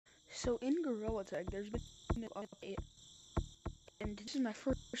So in Gorilla Tag, there's been an update, and this is my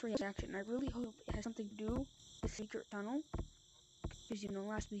first reaction. I really hope it has something to do with the secret tunnel, because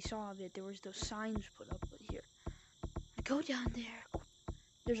last we saw that there was those signs put up here. Go down there.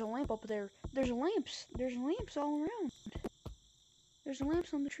 There's a lamp up there. There's lamps. There's lamps all around. There's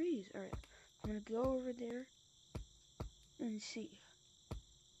lamps on the trees. All right, I'm gonna go over there and see.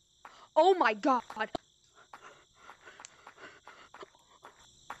 Oh my God!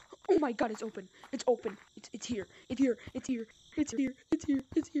 Oh my God, it's open. It's open. It's here. It's here. It's here. It's here. It's here.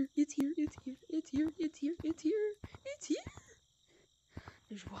 It's here. It's here. It's here. It's here. It's here. It's here. It's here.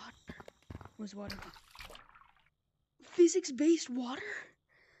 There's water. Where's water? Physics-based water?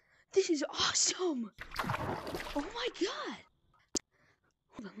 This is awesome. Oh my God.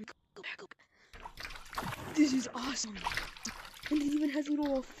 Hold on, let me go back. This is awesome. And it even has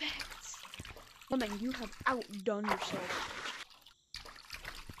little effects. Oh man, you have outdone yourself.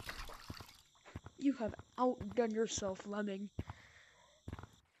 You have outdone yourself, Lemming.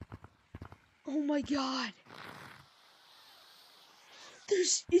 Oh my God.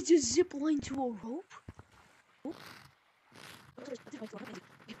 It's a zip line to a rope? Oh.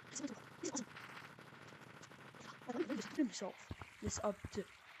 Himself this up to.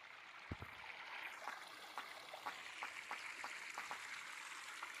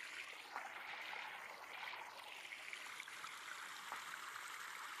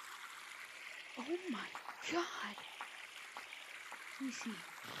 Oh my God. Let me see.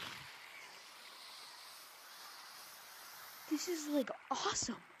 This is like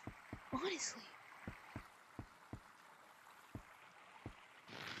awesome, honestly.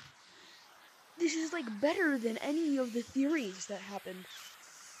 This is like better than any of the theories that happened.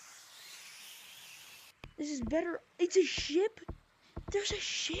 This is better. It's a ship. There's a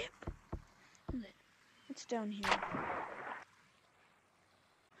ship. What's down here?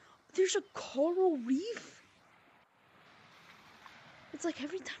 There's a coral reef. It's like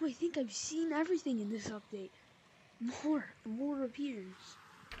every time I think I've seen everything in this update, more appears.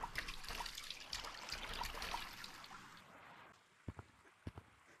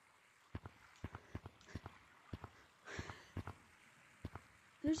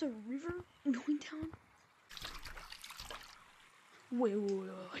 There's a river going down. Wait.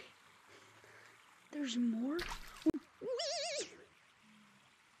 There's more? Whee!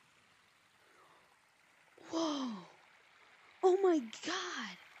 Whoa. Oh my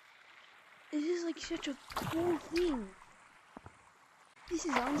God. This is like such a cool thing. This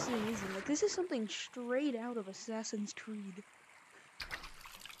is honestly amazing. Like, this is something straight out of Assassin's Creed.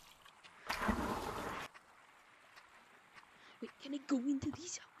 Wait, can I go into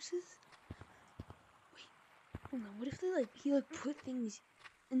these houses? Wait, hold on. What if he put things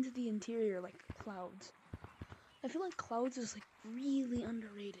into the interior like clouds? I feel like clouds is like really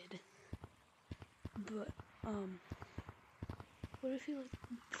underrated. But what if he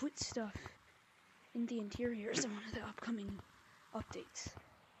put stuff in the interiors of one of the upcoming updates?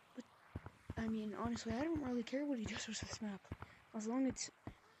 But I mean, honestly, I don't really care what he does with this map, as long as it's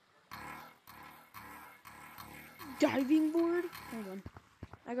diving board. Hold on,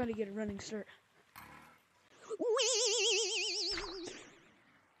 I gotta get a running start. Whee!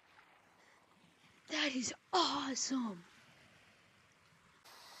 That is awesome.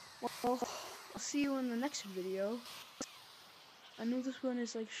 Well, I'll see you in the next video. I know this one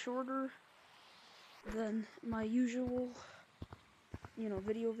is like shorter than my usual,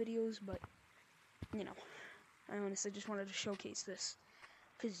 videos, but, I honestly just wanted to showcase this,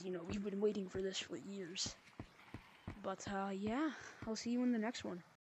 because, we've been waiting for this for years. But, yeah, I'll see you in the next one.